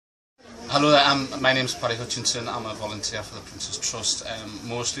Hello there, my name's Paddy Hutchinson. I'm a volunteer for the Prince's Trust,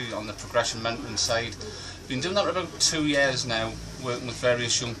 mostly on the progression mentoring side. Been doing that for about 2 years now, working with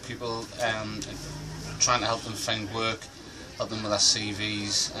various young people, trying to help them find work, help them with their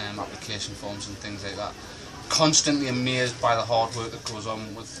CVs, application forms and things like that. Constantly amazed by the hard work that goes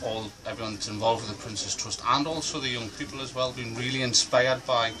on with everyone that's involved with the Prince's Trust, and also the young people as well. Been really inspired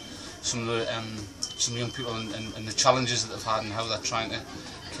by some young people and the challenges that they've had and how they're trying to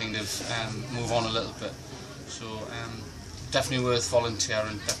kind of move on a little bit. So definitely worth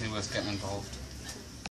volunteering, definitely worth getting involved.